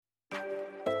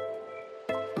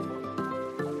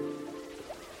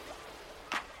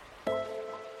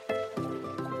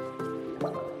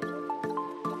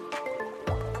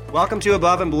Welcome to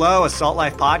Above and Below, a Salt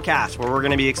Life podcast, where we're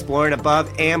going to be exploring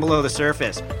above and below the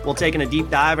surface. We'll take a deep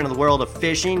dive into the world of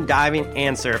fishing, diving,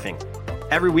 and surfing.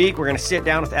 Every week, we're going to sit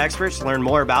down with experts to learn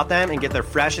more about them and get their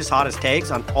freshest, hottest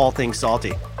takes on all things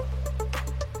salty.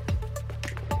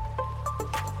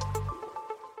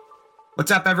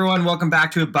 What's up, everyone? Welcome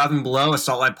back to Above and Below, a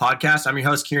Salt Life podcast. I'm your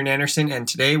host, Kieran Anderson, and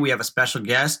today we have a special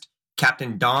guest,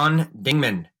 Captain Don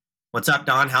Dingman. What's up,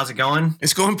 Don? How's it going?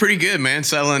 It's going pretty good, man.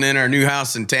 Settling in our new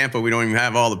house in Tampa. We don't even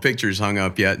have all the pictures hung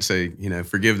up yet, so,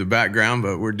 forgive the background,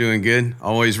 but we're doing good.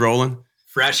 Always rolling.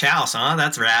 Fresh house, huh?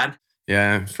 That's rad.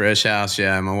 Yeah, fresh house.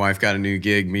 Yeah, my wife got a new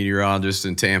gig, meteorologist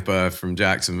in Tampa from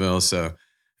Jacksonville. So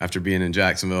after being in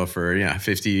Jacksonville for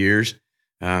 50 years,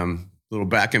 little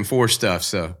back and forth stuff.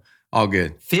 So all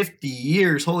good. 50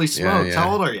 years, holy smokes! Yeah.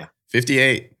 How old are you?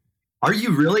 58. Are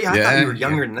you really? I thought you were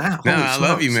younger than that. Holy smokes.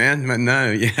 Love you, man. But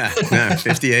no,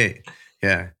 58.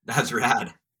 Yeah, that's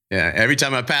rad. Yeah, every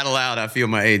time I paddle out, I feel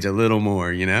my age a little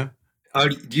more. Oh,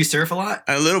 do you surf a lot?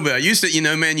 A little bit. I used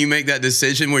to, man, you make that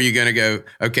decision where you're going to go,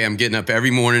 okay, I'm getting up every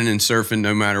morning and surfing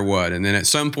no matter what. And then at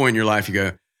some point in your life, you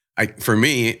go, for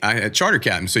me, I had charter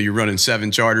captain. So you're running 7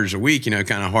 charters a week,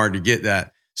 kind of hard to get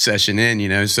that session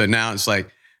in, So now it's like,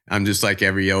 I'm just like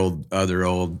every other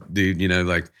old dude,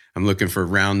 like I'm looking for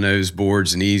round nose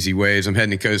boards and easy waves. I'm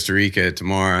heading to Costa Rica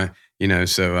tomorrow,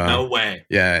 so. No way.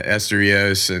 Yeah,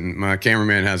 Esterios. And my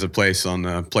cameraman has a place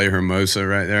on Playa Hermosa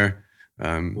right there.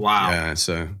 Wow. Yeah.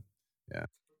 So, yeah.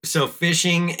 So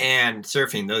fishing and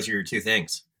surfing, those are your two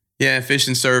things. Yeah.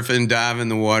 Fishing, surfing, dive in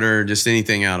the water, just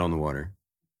anything out on the water.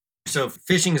 So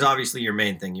fishing is obviously your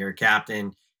main thing. You're a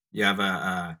captain. You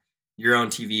have your own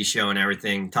TV show and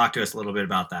everything. Talk to us a little bit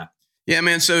about that. Yeah,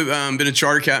 man. So been a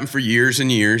charter captain for years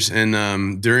and years.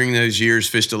 And during those years,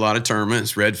 fished a lot of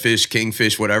tournaments, redfish,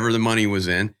 kingfish, whatever the money was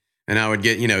in. And I would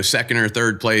get, second or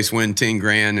third place, win 10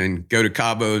 grand and go to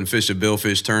Cabo and fish a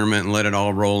billfish tournament and let it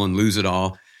all roll and lose it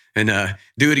all. And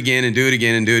do it again and do it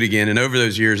again and do it again. And over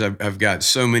those years, I've got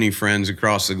so many friends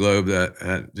across the globe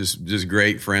that just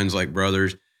great friends like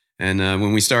brothers. And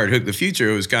when we started Hook the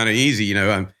Future, it was kind of easy.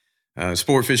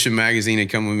 Sport Fishing Magazine had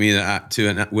come with me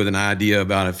with an idea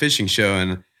about a fishing show,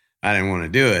 and I didn't want to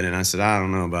do it. And I said, I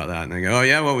don't know about that. And they go, oh,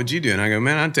 yeah, what would you do? And I go,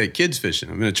 man, I'd take kids fishing.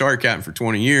 I've been a charter captain for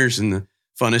 20 years, and the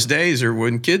funnest days are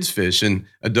when kids fish. And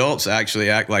adults actually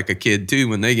act like a kid, too,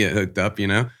 when they get hooked up,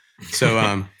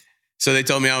 So so they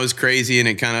told me I was crazy, and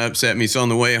it kind of upset me. So on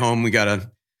the way home, we got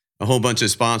a whole bunch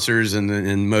of sponsors,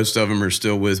 and most of them are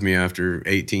still with me after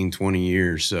 18, 20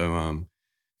 years. So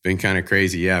been kind of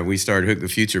crazy. Yeah, we started Hook the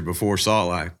Future before Salt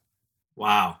Life.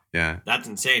 Wow. Yeah. That's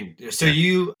insane. So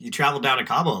you traveled down to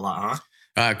Cabo a lot,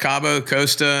 huh? Cabo,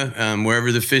 Costa,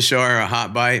 wherever the fish are, a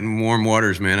hot bite and warm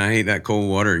waters, man. I hate that cold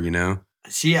water,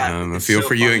 See, I feel so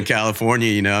for you in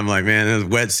California, I'm like, man, those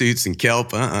wetsuits and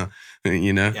kelp,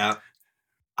 Yeah.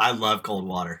 I love cold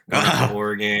water. Going to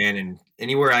Oregon and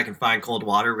anywhere I can find cold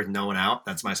water with no one out,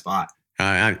 that's my spot.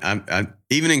 I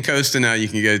even in Costa now, you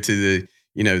can go to the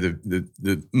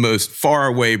the most far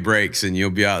away breaks, and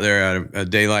you'll be out there at a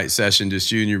daylight session, just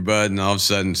you and your bud, and all of a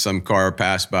sudden some car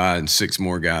passed by and 6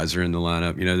 more guys are in the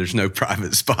lineup. There's no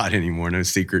private spot anymore, no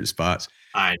secret spots.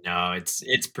 I know,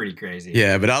 it's pretty crazy.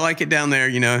 Yeah, but I like it down there,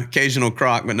 occasional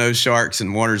croc, but no sharks,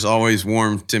 and water's always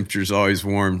warm, temperature's always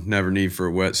warm, never need for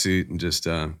a wetsuit, and just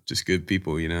good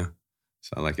people,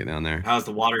 So I like it down there. How's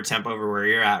the water temp over where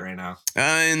you're at right now?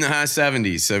 In the high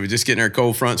 70s. So we're just getting our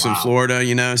cold fronts in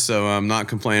Florida, so I'm not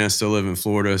complaining. I still live in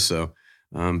Florida. So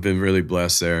been really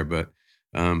blessed there. But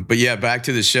yeah, back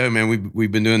to the show, man.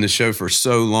 We've been doing the show for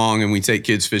so long, and we take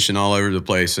kids fishing all over the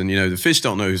place. And, the fish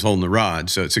don't know who's holding the rod.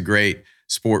 So it's a great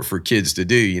sport for kids to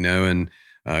do, And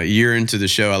a year into the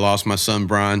show, I lost my son,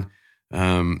 Brian.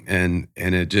 And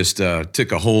it just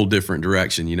took a whole different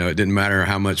direction. It didn't matter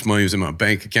how much money was in my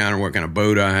bank account or what kind of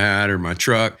boat I had or my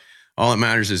truck. All that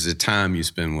matters is the time you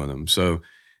spend with them. So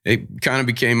it kind of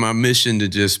became my mission to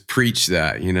just preach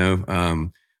that,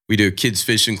 We do kids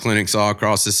fishing clinics all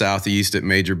across the Southeast at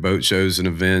major boat shows and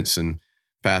events, and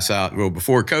pass out,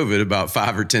 before COVID, about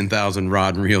 5,000 or 10,000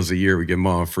 rod and reels a year. We give them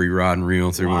all a free rod and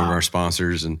reel through one of our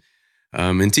sponsors, and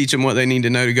teach them what they need to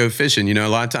know to go fishing. A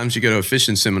lot of times you go to a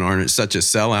fishing seminar and it's such a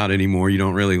sellout anymore, you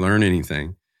don't really learn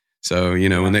anything. So,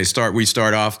 when we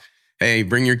start off, hey,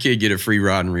 bring your kid, get a free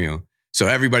rod and reel. So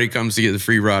everybody comes to get the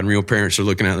free rod and reel. Parents are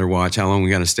looking at their watch, how long we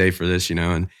got to stay for this,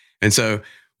 and so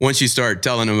once you start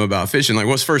telling them about fishing, like,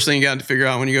 what's the first thing you got to figure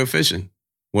out when you go fishing?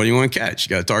 What do you want to catch? You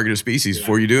got to target a species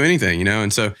before you do anything,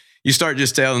 and so you start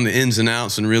just telling the ins and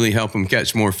outs and really help them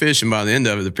catch more fish. And by the end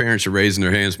of it, the parents are raising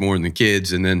their hands more than the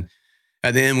kids. And then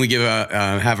at the end, we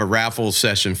have a raffle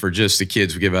session for just the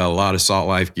kids. We give out a lot of Salt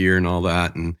Life gear and all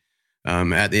that. And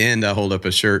At the end, I hold up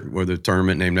a shirt with a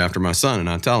tournament named after my son, and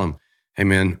I tell him, "Hey,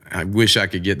 man, I wish I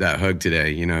could get that hug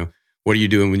today. What are you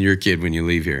doing with your kid when you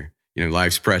leave here?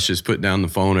 Life's precious. Put down the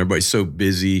phone. Everybody's so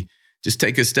busy. Just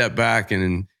take a step back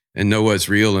and know what's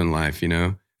real in life. And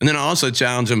then I also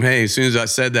challenge them, hey, as soon as I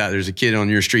said that, there's a kid on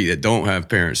your street that don't have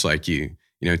parents like you.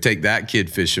 Take that kid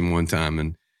fishing one time.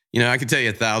 And, I could tell you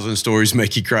 1,000 stories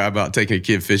make you cry about taking a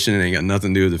kid fishing and it ain't got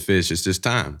nothing to do with the fish. It's just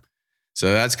time.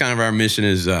 So that's kind of our mission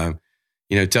is,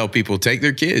 tell people take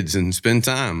their kids and spend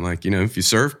time. Like, if you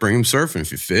surf, bring them surfing.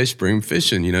 If you fish, bring them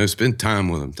fishing. Spend time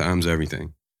with them. Time's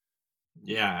everything.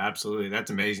 Yeah, absolutely. That's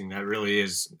amazing. That really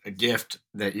is a gift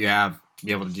that you have to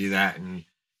be able to do that and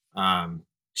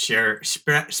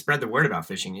spread the word about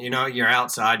fishing. You're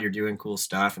outside, you're doing cool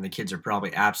stuff, and the kids are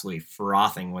probably absolutely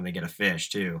frothing when they get a fish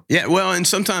too. Yeah, well, and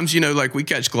sometimes, like we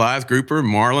catch Goliath, grouper,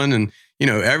 marlin, and,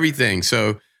 everything.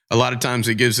 So a lot of times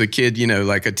it gives a kid,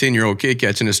 like a 10-year-old kid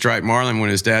catching a striped marlin when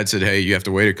his dad said, hey, you have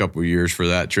to wait a couple of years for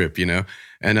that trip, and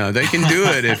they can do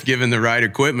it if given the right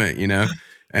equipment,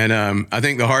 And I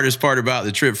think the hardest part about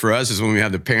the trip for us is when we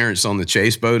have the parents on the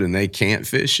chase boat and they can't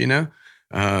fish, And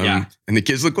the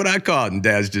kids, look what I caught. And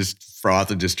dad's just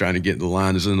frothing, just trying to get the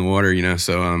lines in the water,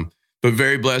 So, but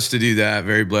very blessed to do that.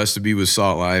 Very blessed to be with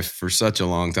Salt Life for such a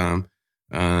long time.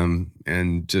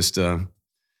 And just, glad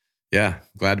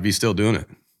to be still doing it.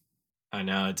 I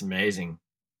know. It's amazing.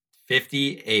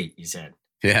 58, you said.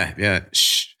 Yeah.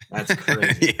 Shh. That's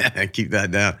crazy. Yeah, keep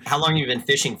that down. How long have you been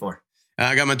fishing for?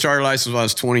 I got my charter license when I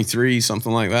was 23,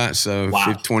 something like that. So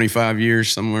wow. 25 years,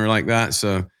 somewhere like that.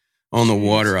 So on the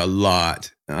water a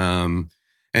lot. And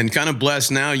kind of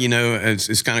blessed now,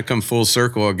 it's kind of come full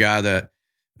circle. A guy that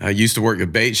used to work at a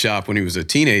bait shop when he was a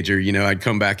teenager, I'd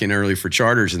come back in early for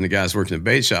charters and the guys working at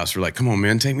bait shops were like, come on,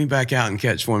 man, take me back out and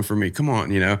catch one for me. Come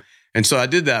on, And so I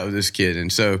did that with this kid.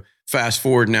 And so fast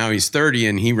forward, now he's 30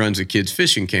 and he runs a kids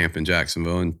fishing camp in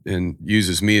Jacksonville and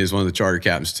uses me as one of the charter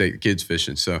captains to take the kids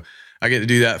fishing. So I get to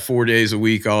do that 4 days a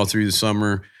week all through the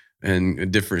summer and a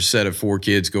different set of 4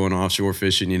 kids going offshore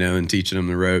fishing, and teaching them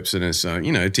the ropes. And it's,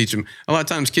 teach them. A lot of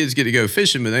times kids get to go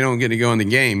fishing, but they don't get to go in the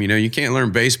game. You can't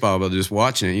learn baseball by just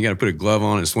watching it. You got to put a glove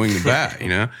on and swing the bat,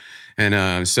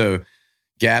 And so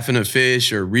gaffing a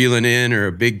fish or reeling in or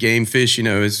a big game fish,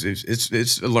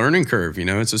 it's a learning curve,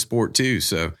 it's a sport too.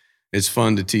 So it's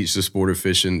fun to teach the sport of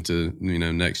fishing to,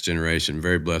 next generation.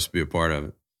 Very blessed to be a part of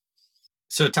it.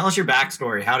 So tell us your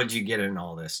backstory. How did you get in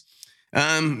all this?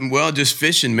 Well, just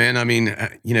fishing, man. I mean,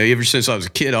 ever since I was a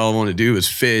kid, all I wanted to do was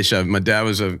fish. My dad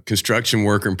was a construction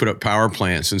worker and put up power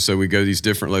plants. And so we go to these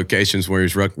different locations where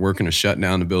he's working a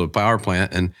shutdown to build a power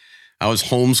plant. And I was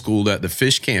homeschooled at the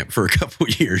fish camp for a couple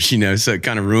of years, so it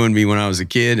kind of ruined me when I was a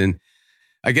kid. And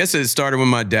I guess it started with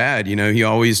my dad. He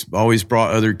always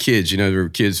brought other kids. There were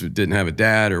kids who didn't have a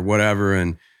dad or whatever.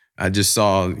 And I just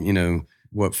saw,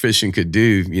 what fishing could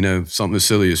do, something as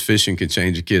silly as fishing could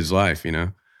change a kid's life,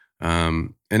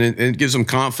 and it gives them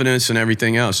confidence and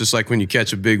everything else. Just like when you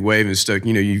catch a big wave and stuff,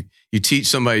 you teach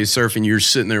somebody surfing, you're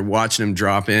sitting there watching them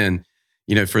drop in,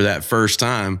 for that first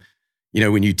time,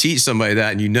 when you teach somebody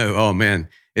that and oh man,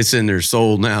 it's in their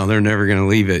soul now, they're never going to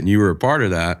leave it. And you were a part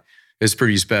of that. It's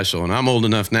pretty special. And I'm old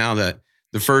enough now that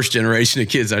the first generation of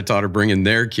kids I taught are bringing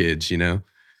their kids,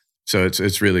 so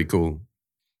it's really cool.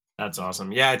 That's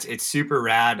awesome. Yeah, it's super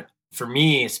rad for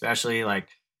me, especially like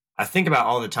I think about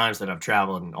all the times that I've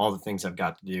traveled and all the things I've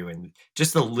got to do and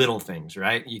just the little things,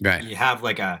 right? You have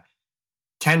like a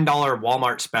 $10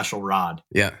 Walmart special rod.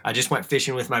 Yeah. I just went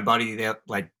fishing with my buddy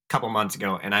like a couple months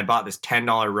ago and I bought this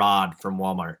 $10 rod from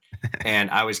Walmart and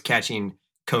I was catching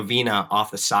Covina off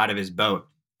the side of his boat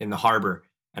in the harbor.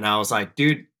 And I was like,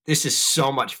 dude, this is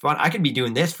so much fun. I could be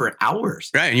doing this for hours.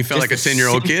 Right. And you felt like a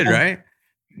 10-year-old kid, right?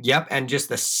 Yep. And just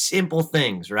the simple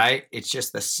things, right? It's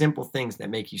just the simple things that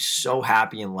make you so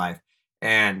happy in life.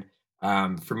 And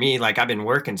for me, like I've been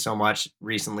working so much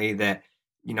recently that,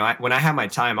 when I have my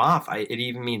time off, it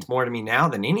even means more to me now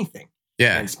than anything.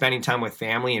 Yeah. And spending time with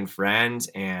family and friends.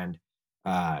 And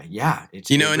it's,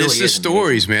 and it's the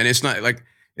stories, man. It's not like,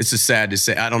 it's just sad to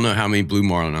say. I don't know how many blue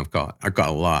marlin I've caught. I caught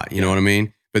a lot. You know what I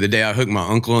mean? But the day I hooked my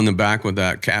uncle in the back with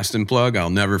that casting plug, I'll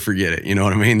never forget it. You know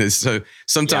what I mean? So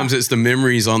sometimes it's the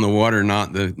memories on the water,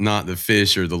 not the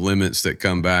fish or the limits that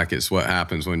come back. It's what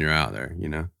happens when you're out there,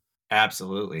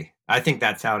 Absolutely. I think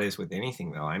that's how it is with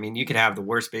anything, though. I mean, you could have the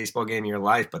worst baseball game of your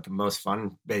life, but the most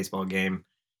fun baseball game,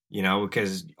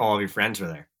 because all of your friends were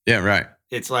there. Yeah, right.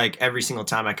 It's like every single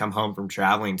time I come home from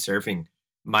traveling, surfing,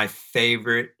 my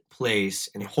favorite place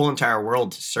in the whole entire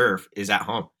world to surf is at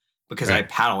home. Because I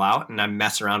paddle out and I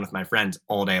mess around with my friends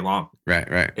all day long.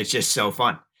 Right. It's just so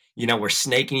fun. we're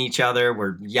snaking each other,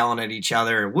 we're yelling at each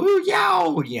other, woo,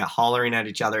 yow, yeah, hollering at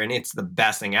each other. And it's the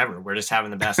best thing ever. We're just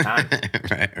having the best time.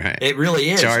 Right. It really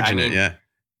is. Charging it, yeah.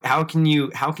 How can you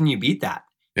beat that?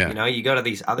 Yeah. You go to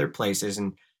these other places,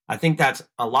 and I think that's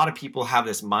a lot of people have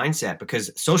this mindset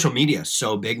because social media is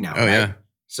so big now. Oh, right? Yeah.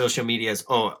 Social media is,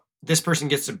 this person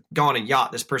gets to go on a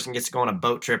yacht. This person gets to go on a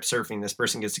boat trip surfing. This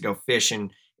person gets to go fish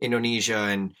in Indonesia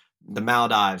and the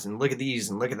Maldives, and look at these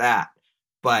and look at that.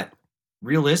 But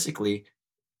realistically,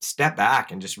 step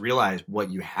back and just realize what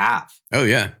you have. Oh,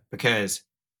 yeah. Because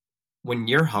when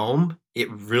you're home, it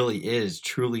really is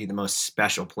truly the most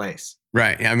special place.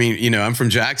 Right. I mean, I'm from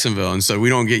Jacksonville, and so we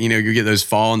don't get, you get those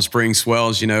fall and spring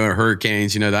swells, or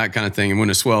hurricanes, that kind of thing. And when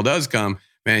a swell does come,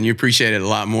 man, you appreciate it a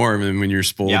lot more than when you're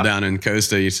spooled down in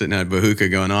Costa. You're sitting at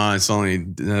Bahuka going, it's only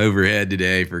overhead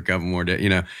today for a couple more days.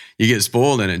 You get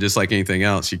spoiled in it just like anything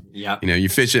else. You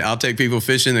fish it. I'll take people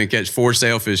fishing and catch 4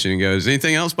 sailfish and go, is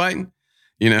anything else biting?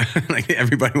 Like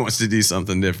everybody wants to do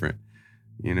something different,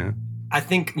 I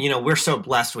think, we're so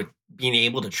blessed with being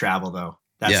able to travel, though.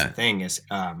 That's the thing is,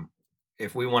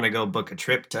 if we want to go book a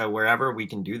trip to wherever, we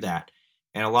can do that.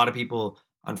 And a lot of people,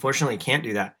 unfortunately, can't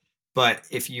do that. But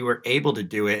if you were able to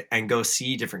do it and go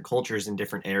see different cultures in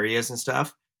different areas and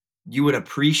stuff, you would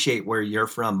appreciate where you're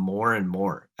from more and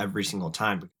more every single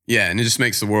time. Yeah, and it just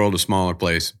makes the world a smaller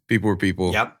place. People are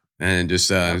people. Yep. And just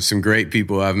some great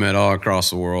people I've met all across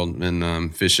the world,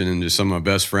 and fishing, and just some of my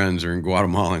best friends are in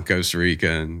Guatemala and Costa Rica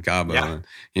and Cabo,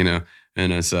 and,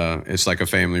 and it's like a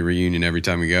family reunion every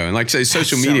time we go. And like I say,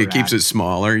 social media keeps it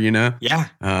smaller,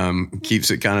 keeps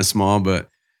it kind of small, but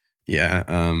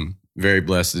very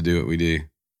blessed to do what we do. Do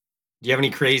you have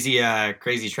any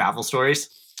crazy travel stories?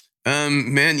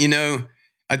 Man,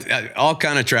 all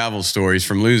kind of travel stories,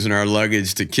 from losing our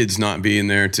luggage to kids not being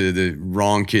there to the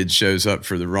wrong kid shows up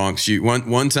for the wrong shoot.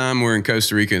 One time we're in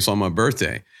Costa Rica, it's on my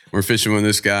birthday. We're fishing with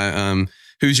this guy,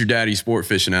 who's your daddy sport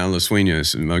fishing out of Los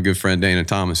Sueños, and my good friend Dana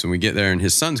Thomas. And we get there and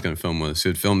his son's going to film with us. He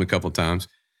had filmed a couple of times.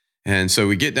 And so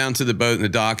we get down to the boat and the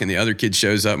dock, and the other kid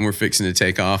shows up, and we're fixing to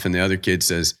take off. And the other kid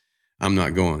says, I'm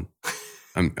not going.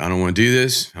 I don't want to do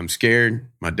this. I'm scared.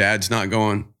 My dad's not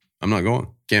going. I'm not going.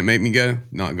 Can't make me go.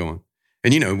 Not going.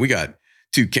 And, we got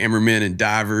 2 cameramen and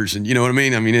divers, and you know what I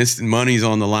mean? I mean, it's money's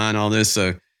on the line, all this.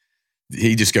 So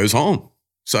he just goes home.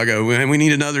 So I go, man, we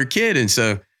need another kid. And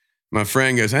so my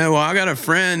friend goes, hey, well, I got a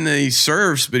friend that he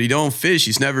surfs, but he don't fish.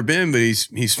 He's never been, but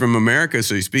he's from America,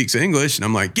 so he speaks English. And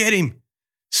I'm like, get him.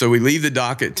 So we leave the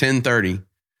dock at 10:30.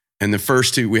 And the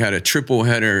first 2, we had a triple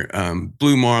header,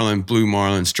 blue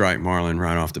marlin, striped marlin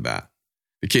right off the bat.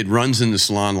 The kid runs in the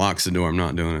salon, locks the door. I'm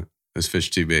not doing it. Those fish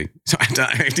too big. So I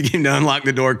have to get him to unlock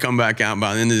the door, come back out.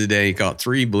 By the end of the day, he caught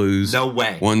 3 blues. No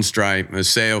way. 1 stripe, a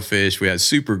sailfish. We had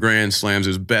super grand slams. It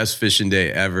was best fishing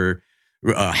day ever.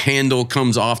 A handle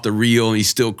comes off the reel, and he's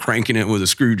still cranking it with a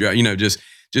screwdriver. Just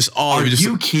all. Are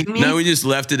you kidding me? No, we just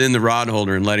left it in the rod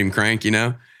holder and let him crank,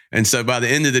 And so by the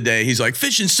end of the day, he's like,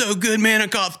 fishing's so good, man. I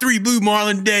caught 3 blue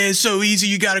marlin a day. It's so easy.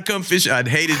 You got to come fish. I'd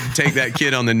hated to take that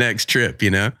kid on the next trip,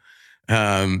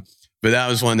 But that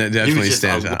was one that definitely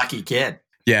stands out. He was just a lucky kid.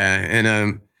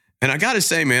 Yeah. And I got to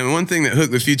say, man, one thing that Hook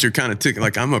the Future kind of took,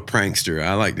 like, I'm a prankster.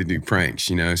 I like to do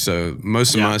pranks, So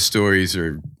most of my stories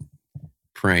are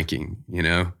pranking,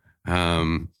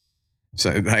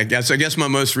 So I guess my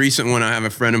most recent one, I have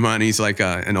a friend of mine. He's like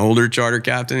an older charter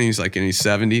captain. He's like in his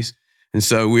 70s. And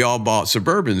so we all bought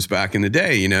Suburbans back in the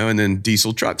day, and then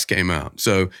diesel trucks came out.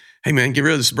 So, hey, man, get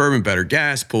rid of the Suburban, better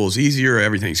gas, pulls easier,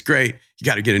 everything's great. You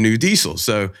got to get a new diesel.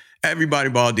 So everybody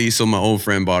bought a diesel. My old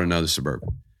friend bought another Suburban.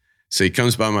 So he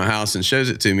comes by my house and shows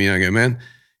it to me. And I go, man,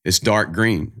 it's dark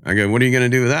green. I go, what are you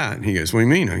going to do with that? And he goes, what do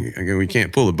you mean? I go, we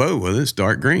can't pull a boat with it. It's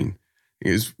dark green.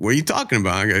 He goes, what are you talking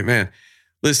about? I go, man,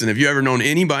 listen, have you ever known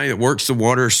anybody that works the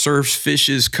water, surfs,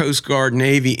 fishes, Coast Guard,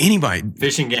 Navy, anybody?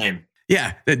 Fishing game.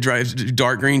 Yeah, that drives a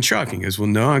dark green truck. He goes, well,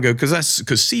 no. I go,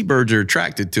 because seabirds are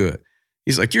attracted to it.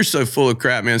 He's like, you're so full of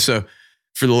crap, man. So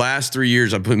for the last 3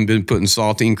 years, I've been putting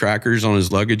saltine crackers on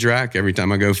his luggage rack every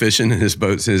time I go fishing, and his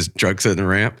truck's at the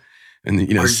ramp. And,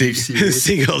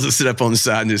 seagulls will sit up on the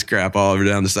side and just crap all over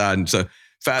down the side. And so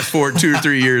fast forward 2 or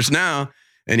 3 years now,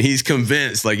 and he's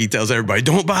convinced, like he tells everybody,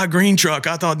 don't buy a green truck.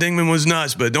 I thought Dingman was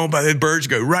nuts, but don't buy the birds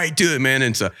go right to it, man.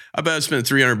 And so I bet I spent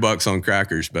 $300 on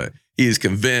crackers, but he is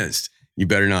convinced you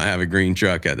better not have a green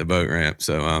truck at the boat ramp.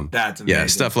 So, that's amazing. Yeah,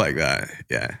 stuff like that.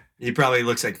 Yeah. He probably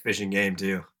looks like Fishing Game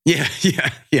too. Yeah.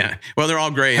 Well, they're all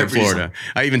gray in Florida.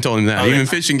 I even told him that. Even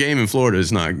Fishing Game in Florida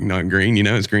is not green.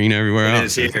 It's green everywhere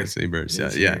else. It is here. Seabirds.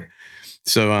 Yeah.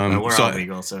 So, we're all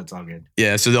legal, so it's all good.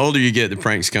 Yeah. So the older you get, the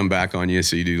pranks come back on you.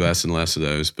 So you do less and less of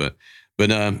those. But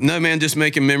But no, man, just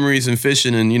making memories and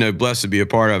fishing, and blessed to be a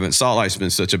part of it. Salt Life's been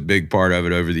such a big part of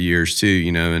it over the years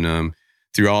too, and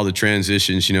through all the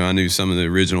transitions, I knew some of the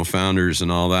original founders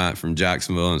and all that from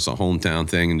Jacksonville, and it's a hometown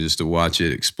thing, and just to watch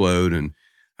it explode, and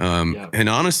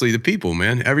honestly, the people,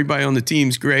 man, everybody on the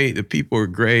team's great. The people are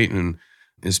great, and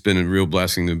it's been a real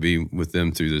blessing to be with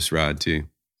them through this ride too.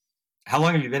 How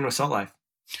long have you been with Salt Life?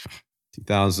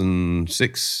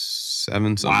 2006,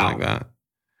 2007, something like that.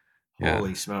 Yeah.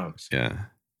 Holy smokes. Yeah.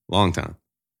 Long time.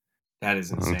 That is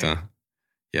insane. Long time.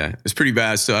 Yeah. It's pretty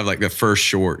bad. I still have like the first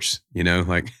shorts,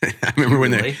 like I remember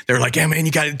when they were like, yeah, man,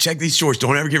 you got to check these shorts.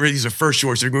 Don't ever get rid of these. Are first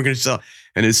shorts. They're going to sell.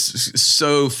 And it's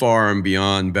so far and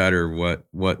beyond better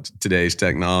what today's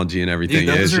technology and everything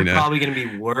is. Those are probably going to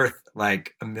be worth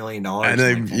like $1 million.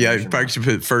 And you probably should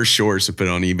put first shorts to put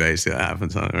on eBay. See what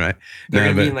happens on it, right? They're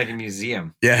going to be in like a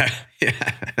museum. Yeah.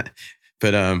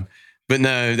 Yeah. But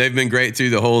no, they've been great through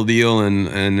the whole deal,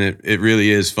 and it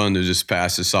really is fun to just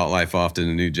pass the Salt Life off to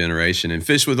the new generation and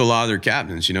fish with a lot of their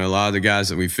captains. A lot of the guys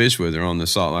that we fish with are on the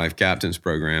Salt Life Captains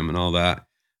program and all that.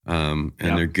 And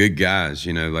they're good guys,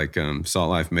 like Salt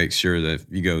Life makes sure that if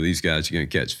you go with these guys, you're going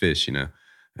to catch fish,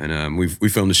 And we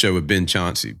filmed a show with Ben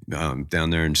Chauncey down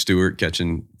there in Stewart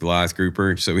catching Goliath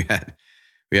grouper. So we had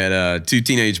 2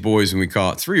 teenage boys, and we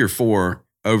caught 3 or 4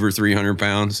 over 300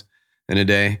 pounds in a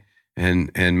day.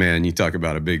 And man, you talk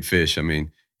about a big fish. I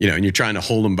mean, and you're trying to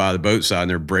hold them by the boat side, and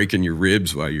they're breaking your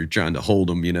ribs while you're trying to hold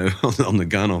them, on the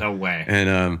gunnel. No way.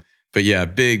 And but yeah,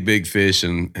 big fish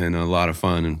and a lot of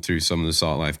fun, and through some of the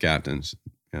Salt Life captains.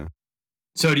 Yeah.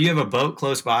 So do you have a boat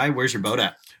close by? Where's your boat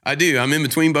at? I do. I'm in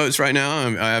between boats right now.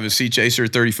 I have a Sea Chaser,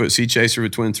 30-foot Sea Chaser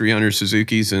with twin 300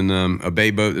 Suzukis, and a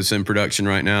bay boat that's in production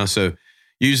right now. So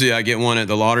usually I get one at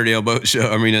the Lauderdale Boat Show.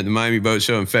 At the Miami Boat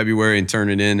Show in February, and turn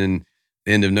it in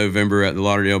end of November at the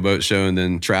Lauderdale Boat Show, and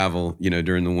then travel,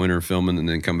 during the winter filming, and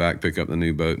then come back, pick up the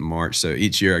new boat in March. So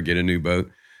each year I get a new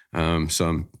boat. So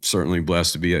I'm certainly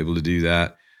blessed to be able to do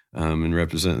that and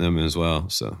represent them as well.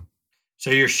 So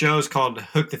your show's called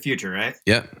Hook the Future, right?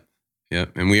 Yep.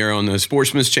 And we are on the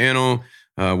Sportsman's Channel,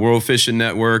 World Fishing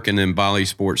Network, and then Bali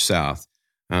Sports South.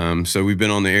 So we've been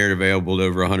on the air and available to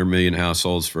over 100 million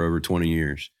households for over 20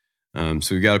 years. So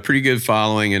we've got a pretty good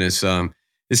following, and it's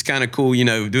kind of cool,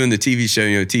 doing the TV show.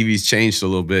 TV's changed a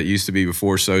little bit. It used to be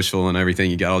before social and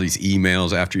everything. You got all these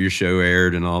emails after your show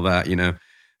aired and all that,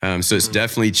 So it's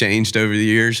definitely changed over the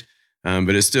years.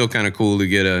 But it's still kind of cool to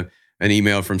get an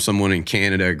email from someone in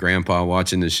Canada, grandpa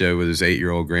watching the show with his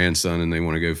 8-year-old grandson, and they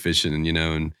want to go fishing and,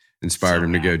 and inspire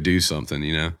them to go do something,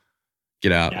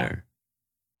 get out there.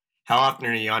 How often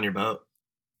are you on your boat?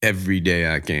 Every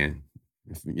day I can,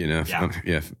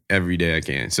 every day I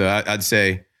can. So I'd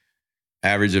say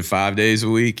average of 5 days a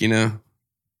week,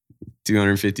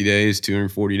 250 days,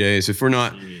 240 days. If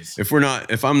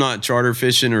I'm not charter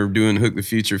fishing or doing Hook the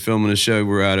Future, filming a show,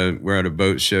 we're at a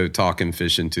boat show talking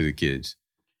fishing to the kids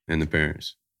and the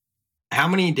parents. How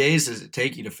many days does it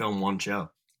take you to film one show?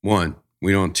 1.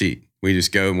 We don't cheat. We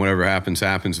just go, and whatever happens.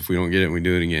 If we don't get it, we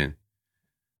do it again.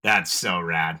 That's so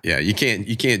rad. Yeah, you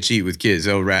can't cheat with kids.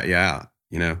 They'll rat you out.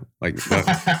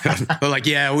 Like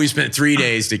yeah, we spent 3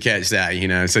 days to catch that,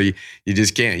 so you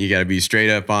just can't. You got to be straight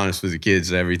up honest with the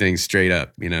kids. Everything's straight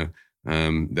up,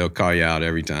 they'll call you out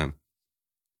every time.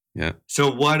 Yeah.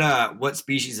 So what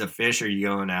species of fish are you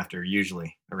going after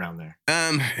usually around there?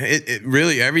 It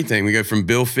really everything. We go from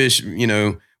billfish,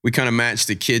 we kind of match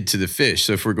the kid to the fish.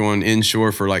 So if we're going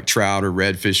inshore for like trout or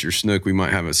redfish or snook, we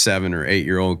might have a 7 or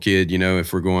 8-year-old kid.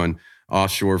 If we're going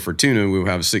offshore for tuna, we'll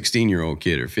have a 16-year-old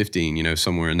kid or 15,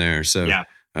 somewhere in there. So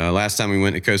last time we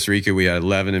went to Costa Rica, we had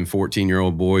 11 and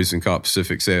 14-year-old boys and caught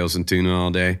Pacific sails and tuna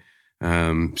all day.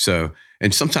 And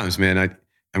sometimes, man,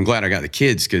 I'm glad I got the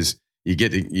kids, because you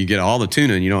get all the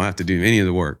tuna and you don't have to do any of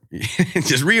the work.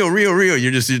 Just reel.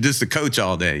 You're just the coach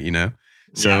all day,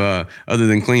 So other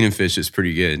than cleaning fish, it's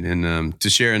pretty good. And to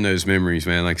share in those memories,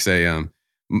 man, like say,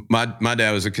 my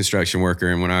dad was a construction worker,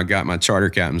 and when I got my charter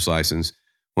captain's license,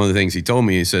 one of the things he told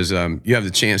me, he says, you have the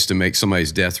chance to make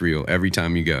somebody's death reel every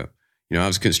time you go. I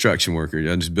was a construction worker.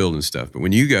 I'm just building stuff. But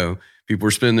when you go, people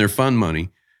are spending their fun money,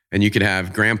 and you could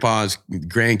have grandpa's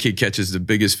grandkid catches the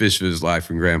biggest fish of his life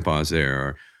when grandpa's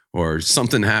there, or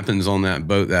something happens on that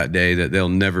boat that day that they'll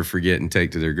never forget and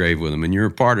take to their grave with them. And you're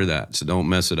a part of that, so don't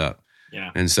mess it up.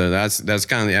 Yeah. And so that's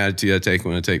kind of the attitude I take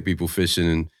when I take people fishing,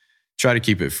 and try to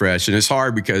keep it fresh. And it's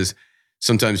hard because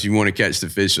sometimes you want to catch the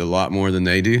fish a lot more than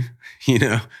they do,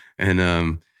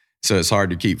 and so it's hard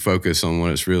to keep focus on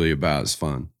what it's really about. It's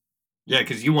fun. Yeah,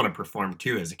 because you want to perform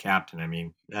too as a captain. I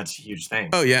mean, that's a huge thing.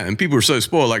 Oh, yeah. And people are so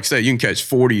spoiled. Like I say, you can catch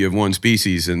 40 of one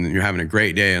species and you're having a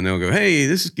great day, and they'll go, hey,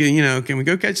 this is good. Can we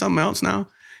go catch something else now?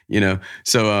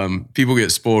 So people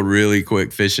get spoiled really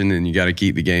quick fishing, and you got to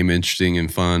keep the game interesting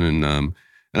and fun. And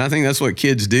I think that's what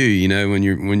kids do, when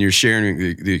you're sharing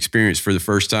the experience for the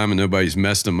first time and nobody's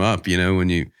messed them up,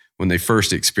 when they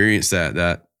first experience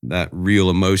that real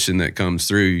emotion that comes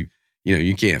through,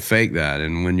 you can't fake that.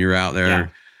 And when you're out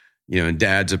there, and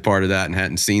dad's a part of that and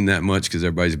hadn't seen that much because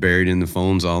everybody's buried in the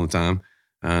phones all the time.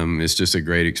 It's just a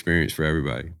great experience for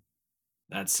everybody.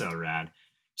 That's so rad.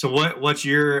 So what's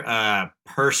your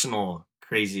personal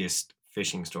craziest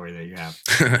fishing story that you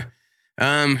have?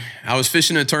 I was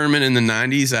fishing a tournament in the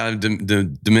 90s out of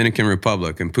the Dominican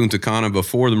Republic in Punta Cana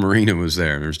before the marina was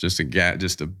there. There's just a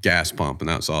gas pump, and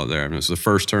that's all there. And it was the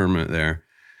first tournament there.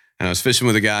 And I was fishing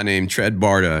with a guy named Tred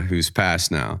Barta, who's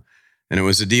passed now. And it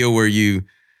was a deal where you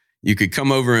could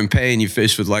come over and pay, and you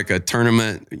fish with like a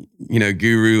tournament,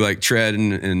 guru like Tred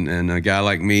and a guy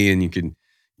like me, and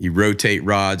you rotate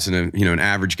rods, and an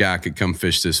average guy could come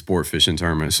fish this sport fishing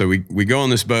tournament. So we go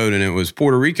on this boat, and it was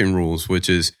Puerto Rican rules, which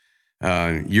is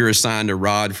you're assigned a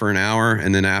rod for an hour,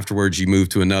 and then afterwards you move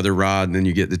to another rod, and then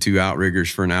you get the 2 outriggers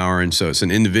for an hour. And so it's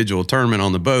an individual tournament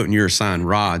on the boat, and you're assigned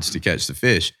rods to catch the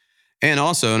fish. And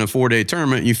also in a 4-day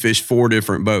tournament, you fish 4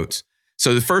 different boats.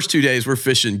 So the first 2 days we're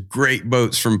fishing great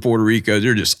boats from Puerto Rico.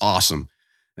 They're just awesome.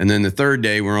 And then the third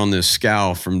day we're on this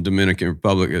scow from Dominican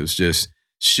Republic. It was just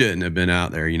shouldn't have been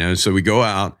out there, So we go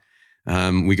out,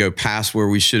 we go past where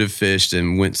we should have fished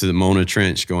and went to the Mona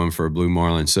Trench going for a blue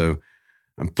marlin. So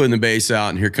I'm putting the base out,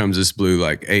 and here comes this blue,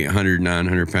 like 800,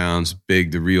 900 pounds,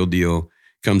 big, the real deal,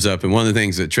 comes up. And one of the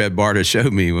things that Tred Barta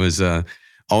showed me was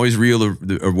always reel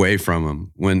away from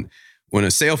him. When a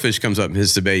sailfish comes up and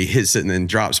hits the bait, he hits it and then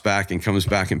drops back and comes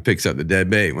back and picks up the dead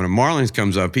bait. When a marlin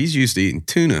comes up, he's used to eating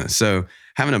tuna. So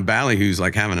having a ballyhoo's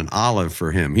like having an olive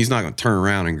for him. He's not going to turn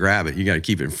around and grab it. You got to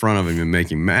keep it in front of him and make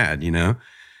him mad,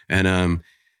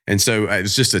 And so it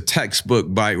was just a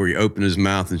textbook bite where he opened his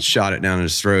mouth and shot it down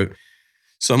his throat.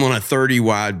 So I'm on a 30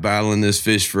 wide battling this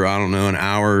fish for, an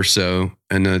hour or so.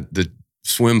 And the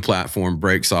swim platform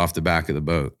breaks off the back of the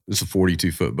boat. It's a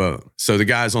 42-foot boat. So the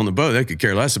guys on the boat, they could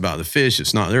care less about the fish.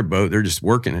 It's not their boat. They're just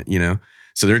working it,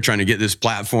 So they're trying to get this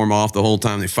platform off the whole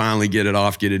time. They finally get it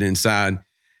off, get it inside.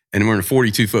 And we're in a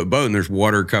 42-foot boat, and there's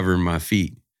water covering my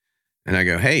feet. And I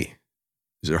go, hey,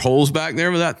 is there holes back there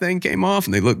where that thing came off?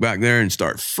 And they look back there and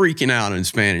start freaking out in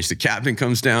Spanish. The captain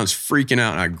comes down, is freaking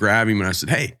out. And I grab him and I said,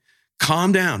 hey,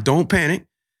 calm down. Don't panic.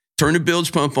 Turn the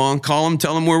bilge pump on. Call them.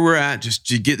 Tell them where we're at. Just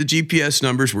get the GPS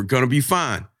numbers. We're going to be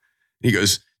fine. He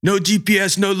goes, no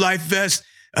GPS, no life vest,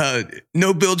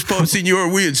 no bilge pump,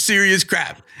 senor. We in serious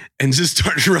crap. And just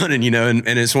starts running, and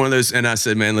it's one of those. And I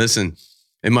said, man, listen,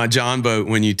 in my John boat,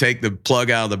 when you take the plug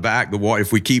out of the back, the water,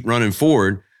 if we keep running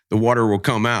forward, the water will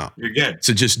come out. You're good.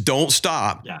 So just don't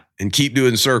stop and keep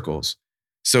doing circles.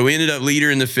 So we ended up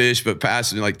leadering the fish, but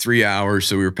passing like 3 hours.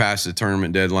 So we were past the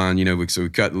tournament deadline, so we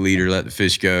cut the leader, let the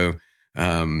fish go.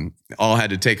 All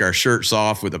had to take our shirts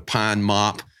off with a pine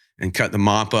mop and cut the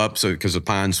mop up. So because the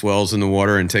pine swells in the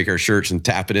water, and take our shirts and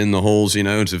tap it in the holes,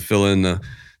 to fill in the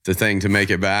thing to make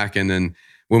it back. And then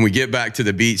when we get back to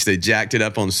the beach, they jacked it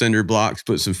up on cinder blocks,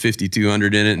 put some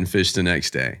 5200 in it, and fished the next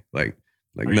day. Like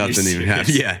nothing even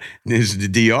happened. Yeah. It was the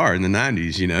DR in the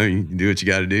 90s, you can do what you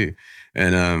got to do.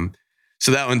 And,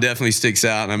 so that one definitely sticks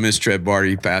out. And I miss Tred Barta.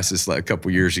 He passed us like a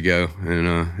couple years ago in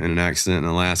an accident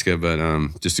in Alaska, but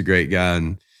just a great guy,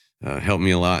 and helped me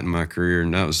a lot in my career.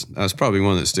 And that was probably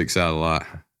one that sticks out a lot.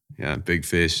 Yeah, big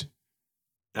fish.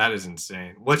 That is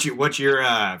insane. What's your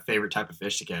favorite type of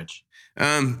fish to catch?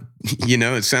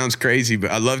 It sounds crazy,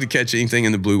 but I love to catch anything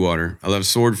in the blue water. I love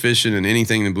sword fishing and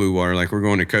anything in the blue water. Like we're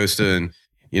going to Costa, and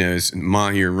it's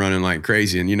mahi are running like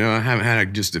crazy. And, I haven't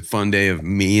had just a fun day of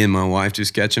me and my wife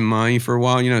just catching mahi for a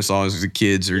while. It's always the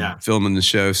kids are filming the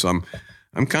show. So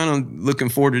I'm kind of looking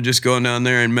forward to just going down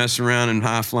there and messing around and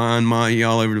high flying mahi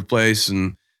all over the place,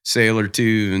 and sail or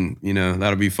two. And,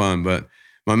 that'll be fun. But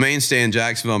my mainstay in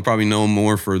Jacksonville, I'm probably known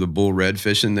more for the bull red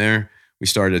fishing there. We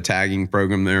started a tagging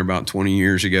program there about 20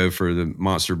 years ago for the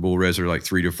monster bull reds. They're like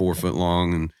 3 to 4 foot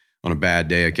long. And on a bad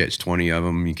day, I catch 20 of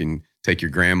them. You can take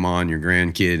your grandma and your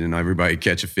grandkid and everybody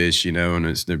catch a fish, and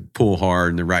they pull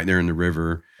hard, and they're right there in the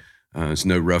river. It's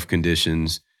no rough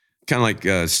conditions. Kind of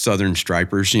like southern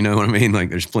stripers, you know what I mean?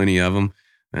 Like there's plenty of them,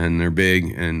 and they're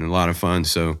big and a lot of fun.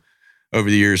 So over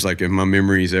the years, like my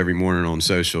memories every morning on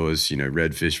social is,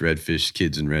 redfish,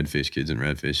 kids and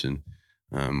redfish.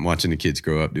 And watching the kids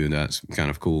grow up doing that's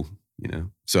kind of cool,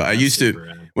 So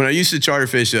when I used to charter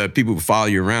fish, people would follow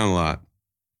you around a lot.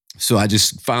 So I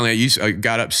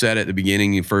got upset at the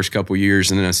beginning, the first couple of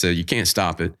years. And then I said, you can't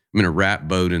stop it. I'm in a wrap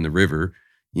boat in the river.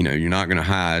 You're not going to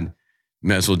hide.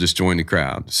 Might as well just join the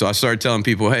crowd. So I started telling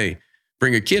people, hey,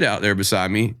 bring a kid out there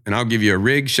beside me, and I'll give you a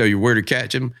rig, show you where to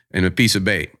catch them, and a piece of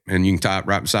bait. And you can tie it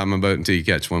right beside my boat until you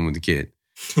catch one with the kid.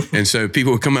 And so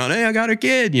people would come out, hey, I got a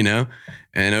kid, you know.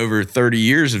 And over 30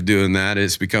 years of doing that,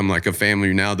 it's become like a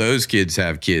family. Now those kids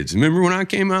have kids. Remember when I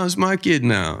came out, it's my kid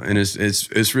now. And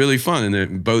it's really fun. And the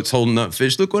boat's holding up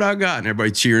fish. Look what I got. And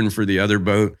everybody cheering for the other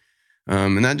boat.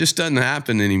 And that just doesn't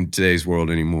happen in today's world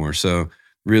anymore. So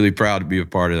really proud to be a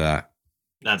part of that.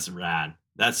 That's rad.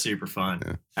 That's super fun.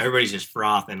 Yeah. Everybody's just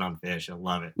frothing on fish. I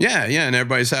love it. Yeah, yeah. And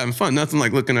everybody's having fun. Nothing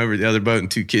like looking over the other boat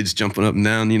and two kids jumping up and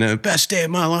down, you know, best day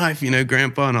of my life, you know,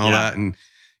 grandpa and all that. And,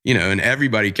 you know, and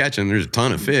everybody catching. There's a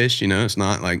ton of fish, you know. It's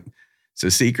not like it's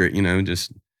a secret, you know,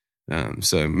 just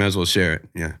so might as well share it.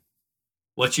 Yeah.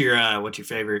 What's your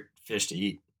favorite fish to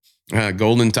eat?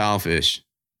 Golden tilefish.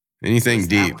 Anything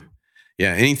deep.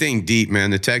 Yeah, anything deep, man.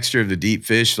 The texture of the deep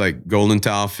fish, like golden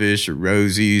tilefish or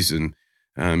rosies, and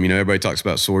you know, everybody talks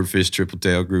about swordfish, triple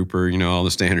tail grouper, you know, all the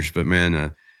standards. But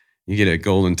man, you get a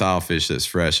golden tilefish that's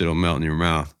fresh, it'll melt in your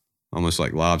mouth, almost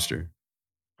like lobster.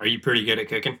 Are you pretty good at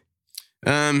cooking?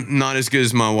 Not as good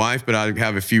as my wife, but I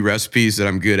have a few recipes that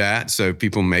I'm good at. So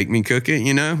people make me cook it,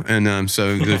 you know. And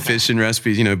so the fishing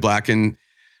recipes, you know,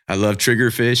 I love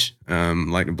triggerfish.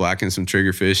 Like to blacken some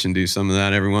triggerfish and do some of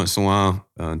that every once in a while.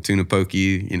 Tuna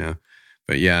pokey, you know.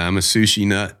 But yeah, I'm a sushi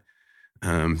nut.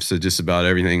 So just about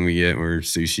everything we get, we're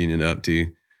sushiing it up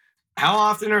to. How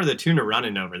often are the tuna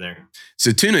running over there?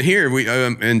 So tuna here, we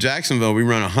in Jacksonville, we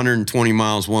run 120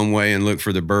 miles one way and look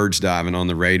for the birds diving on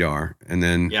the radar, and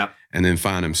then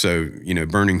find them. So, you know,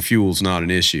 burning fuel's not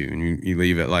an issue, and you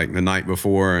leave it like the night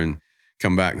before and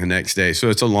come back the next day. So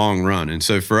it's a long run, and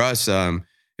so for us,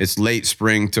 it's late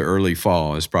spring to early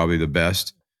fall is probably the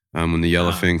best when the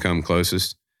yellowfin come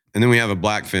closest, and then we have a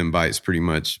blackfin bites pretty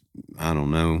much, I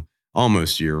don't know,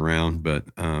 almost year round, but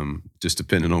just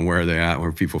depending on where they're at,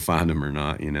 where people find them or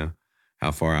not, you know, how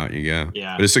far out you go.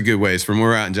 Yeah. But it's a good ways. From where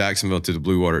we're out in Jacksonville to the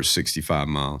Blue Water, it's 65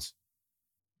 miles.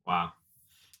 Wow.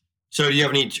 So do you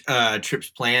have any trips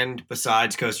planned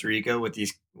besides Costa Rica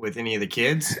with any of the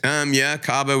kids? Yeah,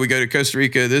 Cabo. We go to Costa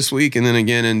Rica this week and then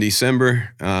again in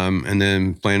December. And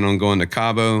then planning on going to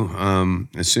Cabo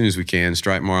as soon as we can.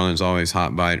 Striped marlin's always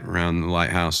hot bite around the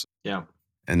lighthouse. Yeah.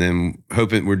 And then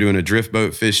hoping we're doing a drift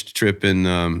boat fish trip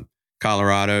in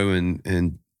Colorado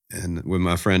and with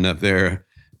my friend up there,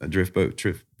 a drift boat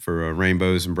trip for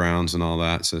rainbows and browns and all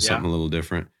that. So something a little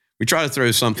different. We try to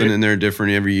throw something in there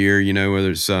different every year, you know,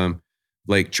 whether it's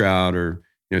lake trout or,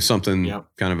 you know, something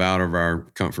kind of out of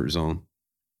our comfort zone.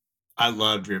 I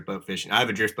love drift boat fishing. I have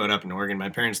a drift boat up in Oregon. My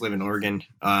parents live in Oregon.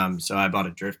 So I bought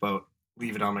a drift boat,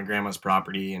 leave it on my grandma's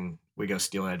property, and we go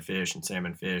steelhead fish and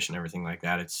salmon fish and everything like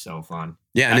that. It's so fun.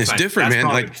 Yeah, and it's different, man.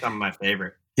 Like some of my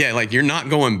favorite. Yeah, like you're not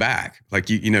going back. Like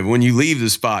you know, when you leave the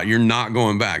spot, you're not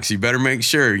going back. So you better make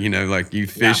sure, you know, like you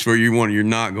fish where you want. You're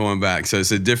not going back. So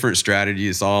it's a different strategy.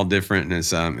 It's all different,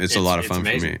 and it's a lot of fun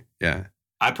for me. Yeah.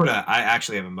 I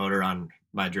actually have a motor on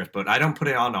my drift boat. I don't put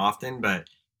it on often, but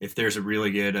if there's a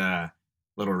really good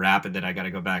little rapid that I got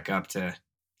to go back up to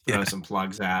throw some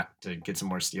plugs at to get some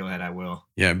more steelhead, I will.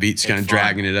 Yeah, beats kind of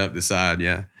dragging it up the side.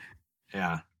 Yeah.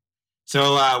 Yeah.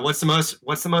 So what's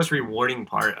the most rewarding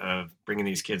part of bringing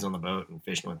these kids on the boat and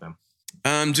fishing with them?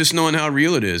 Just knowing how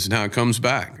real it is and how it comes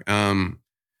back.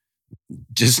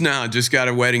 Just got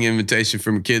a wedding invitation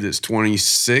from a kid that's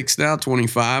 26 now,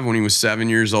 25. When he was 7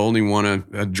 years old, he won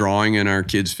a drawing in our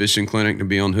kids' fishing clinic to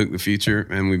be on Hook the Future,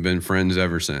 and we've been friends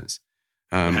ever since.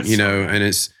 You know,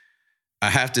 and I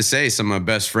have to say, some of my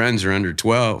best friends are under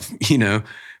 12. You know,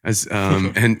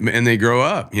 and they grow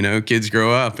up. You know, kids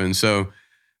grow up, and so.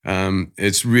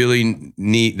 It's really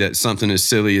neat that something as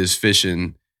silly as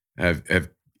fishing have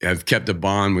kept a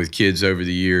bond with kids over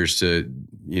the years to,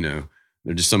 you know,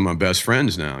 they're just some of my best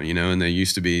friends now, you know, and they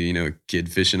used to be, you know, a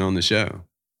kid fishing on the show.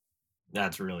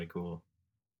 That's really cool.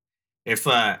 If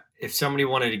somebody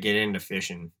wanted to get into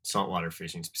fishing, saltwater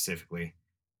fishing specifically,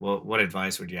 what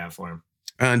advice would you have for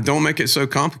them? Don't make it so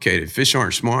complicated. Fish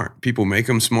aren't smart. People make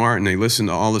them smart, and they listen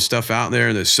to all the stuff out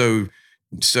there that's so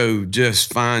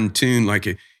just fine-tuned, like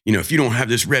it. You know, if you don't have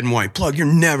this red and white plug,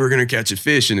 you're never going to catch a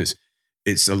fish. And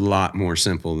it's a lot more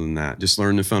simple than that. Just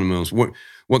learn the fundamentals.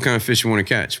 What kind of fish you want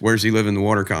to catch? Where does he live in the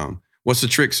water column? What's the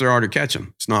tricks there are to catch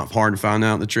them? It's not hard to find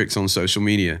out the tricks on social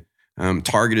media.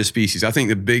 Targeted species. I think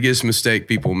the biggest mistake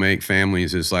people make,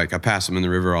 families, is like, I pass them in the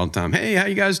river all the time. Hey, how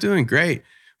you guys doing? Great.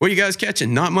 What are you guys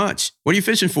catching? Not much. What are you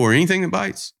fishing for? Anything that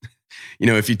bites? You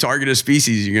know, if you target a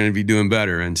species, you're going to be doing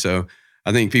better. And so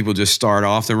I think people just start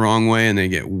off the wrong way and they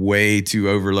get way too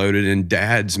overloaded, and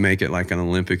dads make it like an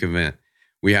Olympic event.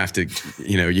 We have to,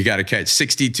 you know, you got to catch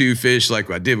 62 fish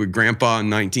like I did with Grandpa in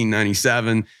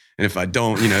 1997, And if I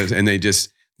don't, and they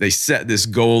set this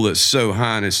goal that's so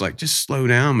high, and it's like, just slow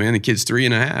down, man. The kid's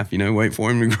 3.5, wait for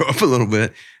him to grow up a little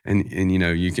bit, and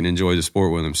you can enjoy the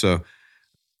sport with him. So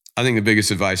I think the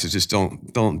biggest advice is just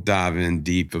don't dive in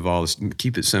deep of all this.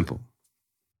 Keep it simple.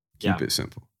 Keep it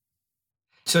simple.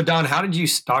 So Don, how did you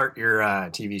start your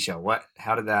TV show?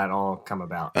 How did that all come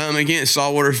about? Again,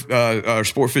 Saltwater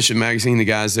Sport Fishing Magazine, the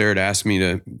guys there had asked me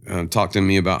to talk to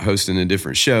me about hosting a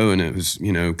different show. And it was,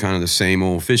 kind of the same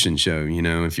old fishing show.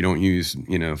 If you don't use,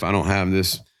 if I don't have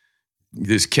this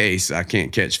case, I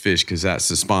can't catch fish because that's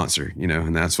the sponsor,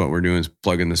 and that's what we're doing is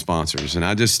plugging the sponsors. And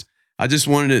I just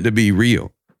wanted it to be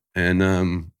real.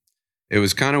 And it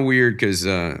was kind of weird because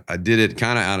I did it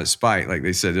kind of out of spite. Like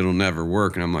they said, it'll never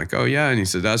work. And I'm like, oh, yeah. And he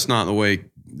said, that's not the way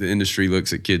the industry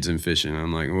looks at kids and fishing. And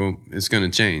I'm like, well, it's going to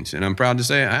change. And I'm proud to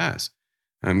say it has.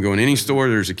 I'm going any store,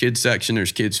 there's a kids section,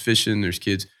 there's kids fishing, there's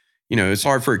kids. It's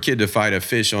hard for a kid to fight a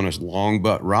fish on a long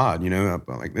butt rod,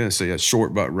 like this. So you got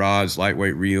short butt rods,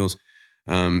 lightweight reels.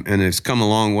 And it's come a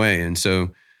long way. And so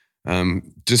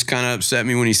just kind of upset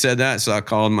me when he said that. So I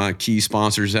called my key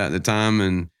sponsors at the time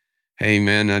and, hey,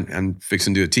 man, I'm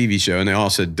fixing to do a TV show. And they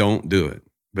all said, don't do it.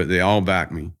 But they all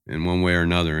backed me in one way or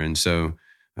another. And so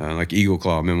like Eagle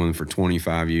Claw, I've been with them for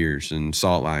 25 years and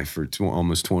Salt Life for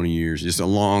almost 20 years. Just a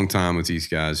long time with these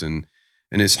guys. And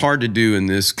it's hard to do in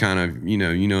this kind of,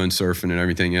 in surfing and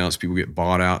everything else. People get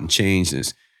bought out and changed.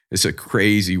 It's a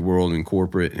crazy world in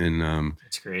corporate. And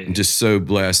it's crazy. I'm just so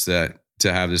blessed to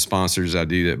have the sponsors I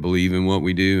do that believe in what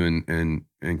we do and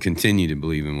continue to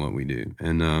believe in what we do.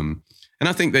 And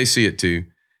I think they see it too,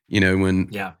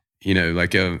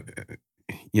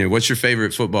 what's your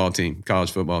favorite football team, college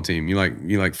football team?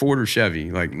 You like Ford or Chevy,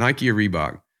 like Nike or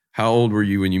Reebok? How old were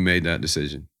you when you made that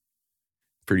decision?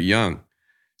 Pretty young.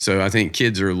 So I think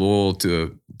kids are loyal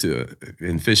to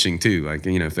in fishing too. Like,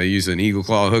 if they use an Eagle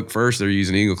Claw hook first, they're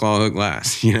using Eagle Claw hook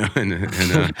last,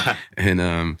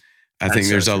 I think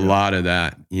there's a lot of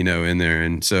that, in there.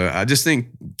 And so I just think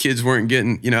kids weren't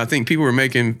getting, I think people were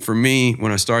making, for me,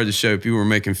 when I started the show, people were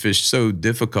making fish so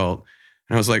difficult.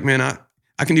 And I was like, man,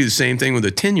 I can do the same thing with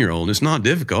a 10-year-old. It's not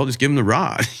difficult. Just give them the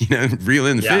rod, reel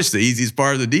in the fish, the easiest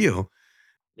part of the deal.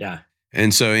 Yeah.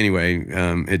 And so anyway,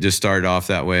 it just started off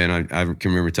that way. And I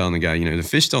can remember telling the guy, the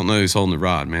fish don't know who's holding the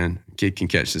rod, man. A kid can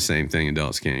catch the same thing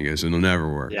adults can. He goes, it'll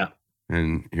never work. Yeah.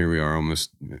 And here we are and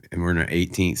we're in our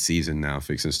 18th season now,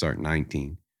 fixing to start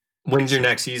 19. When's your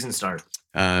next season start?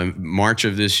 March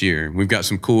of this year. We've got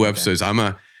some cool episodes.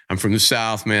 I'm from the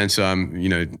South, man. So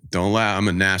don't lie. I'm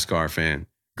a NASCAR fan.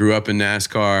 Grew up in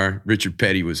NASCAR. Richard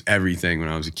Petty was everything when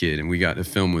I was a kid. And we got to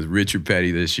film with Richard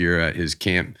Petty this year at his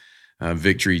camp,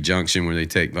 Victory Junction, where they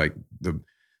take like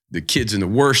the kids in the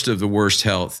worst of the worst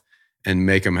health and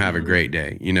make them have a great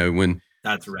day. When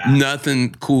that's rad.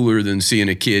 Nothing cooler than seeing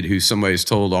a kid who somebody's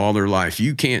told all their life,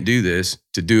 you can't do this,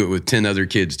 to do it with 10 other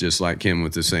kids just like him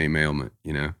with the same ailment,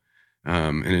 and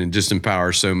it just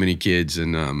empowers so many kids.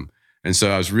 And so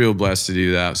I was real blessed to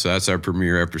do that. So that's our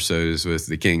premiere episode is with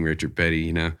the King, Richard Petty,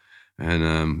 and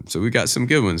so we got some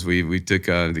good ones. We took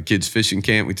the kids fishing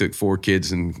camp. We took 4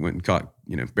 kids and went and caught,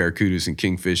 barracudas and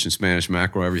kingfish and Spanish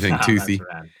mackerel, everything toothy.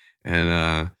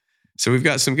 And, so we've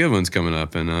got some good ones coming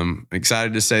up, and I'm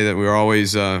excited to say that we're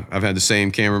always, I've had the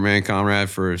same cameraman, Conrad,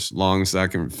 for as long as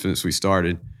since we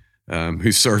started,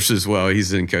 who surfs as well.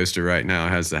 He's in Costa right now,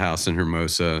 has the house in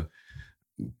Hermosa.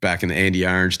 Back in the Andy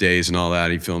Irons days and all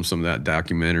that, he filmed some of that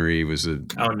documentary.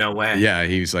 Oh, no way. Yeah,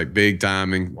 he was like big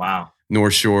time in wow.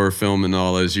 North Shore filming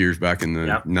all those years back in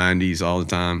the 90s all the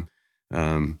time.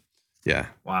 Yeah.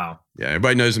 Wow. Yeah,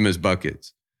 everybody knows him as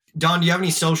Buckets. Don, do you have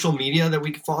any social media that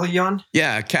we can follow you on?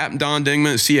 Yeah, Captain Don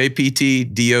Dingman,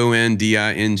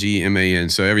 CaptDondingman.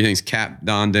 So everything's Cap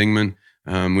Don Dingman.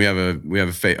 We have a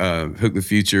Hook the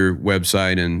Future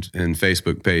website and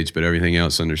Facebook page, but everything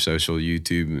else under social,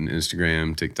 YouTube and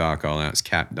Instagram, TikTok, all that's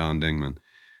Cap Don Dingman.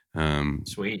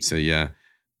 Sweet. So yeah,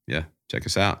 check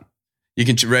us out. You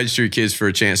can register your kids for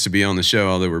a chance to be on the show,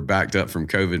 although we're backed up from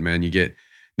COVID, man. You get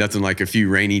nothing like a few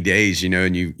rainy days,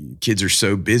 and kids are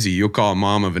so busy. You'll call a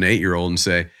mom of an 8-year-old and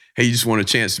say, hey, you just want a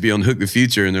chance to be on Hook the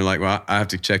Future. And they're like, well, I have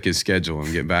to check his schedule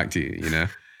and get back to you,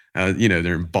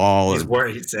 they're in ball. He's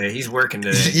working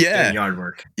today. Yeah. Yard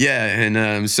work. Yeah.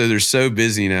 And so they're so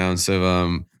busy now. And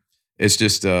so it's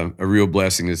just a real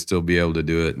blessing to still be able to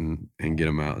do it and get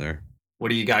them out there. What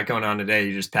do you got going on today?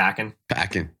 You just packing?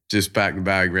 Just packed the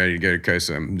bag, ready to go to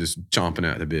Costa. I'm just chomping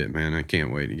at the bit, man. I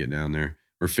can't wait to get down there.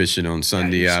 We're fishing on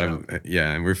Sunday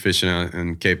and we're fishing out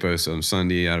in Capos on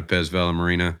Sunday out of Pez Vela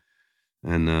Marina.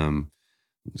 And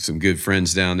some good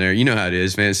friends down there. You know how it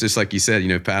is, man. It's just like you said,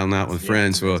 paddling out with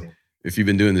friends. Well, if you've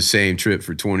been doing the same trip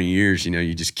for 20 years,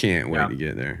 you just can't wait to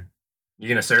get there. You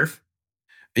gonna surf?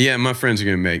 Yeah, my friends are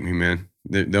gonna make me, man.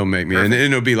 They'll make me, Perfect. and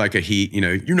it'll be like a heat.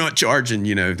 You're not charging.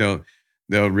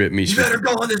 They'll rip me. You better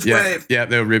go on this wave. Yeah,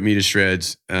 they'll rip me to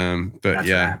shreds. But That's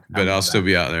yeah, rad. but I'll still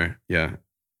be out there. Yeah.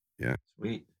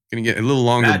 Sweet. Gonna get a little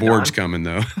longer Rad, boards Don. coming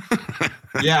though.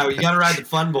 Yeah, you gotta ride the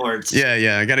fun boards.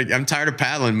 Yeah. I'm tired of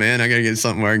paddling, man. I gotta get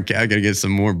something where I gotta get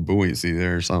some more buoyancy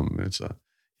there or something. It's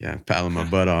paddling my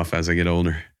butt off as I get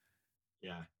older.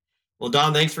 Yeah. Well,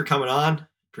 Don, thanks for coming on.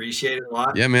 Appreciate it a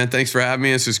lot. Yeah, man. Thanks for having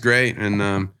me. This is great,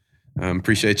 and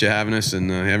appreciate you having us.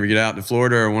 And ever get out to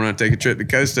Florida or want to take a trip to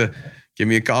Costa, give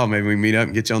me a call. Maybe we can meet up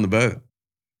and get you on the boat.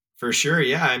 For sure.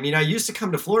 Yeah. I mean, I used to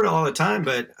come to Florida all the time,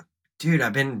 but dude,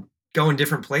 I've been going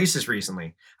different places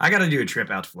recently. I got to do a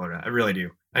trip out to Florida. I really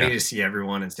do. I need to see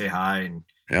everyone and say hi, and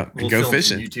and go film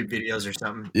fishing. some YouTube videos or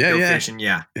something. Yeah, go fishing.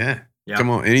 Yeah. Come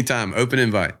on, anytime. Open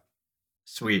invite.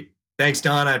 Sweet. Thanks,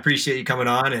 Don. I appreciate you coming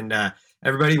on, and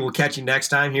everybody, we'll catch you next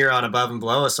time here on Above and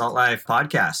Below, a Salt Life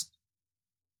podcast.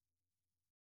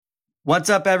 What's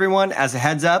up, everyone? As a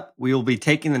heads up, we will be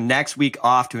taking the next week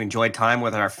off to enjoy time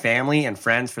with our family and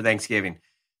friends for Thanksgiving.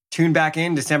 Tune back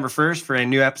in December 1st for a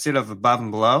new episode of Above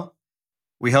and Below.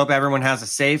 We hope everyone has a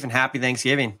safe and happy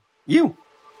Thanksgiving.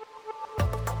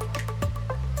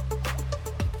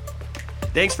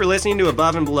 Thanks for listening to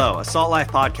Above and Below, a Salt Life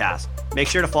podcast. Make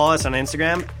sure to follow us on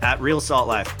Instagram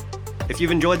 @RealSaltLife. If you've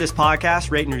enjoyed this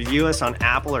podcast, rate and review us on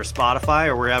Apple or Spotify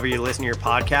or wherever you listen to your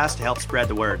podcast to help spread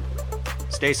the word.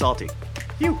 Stay salty.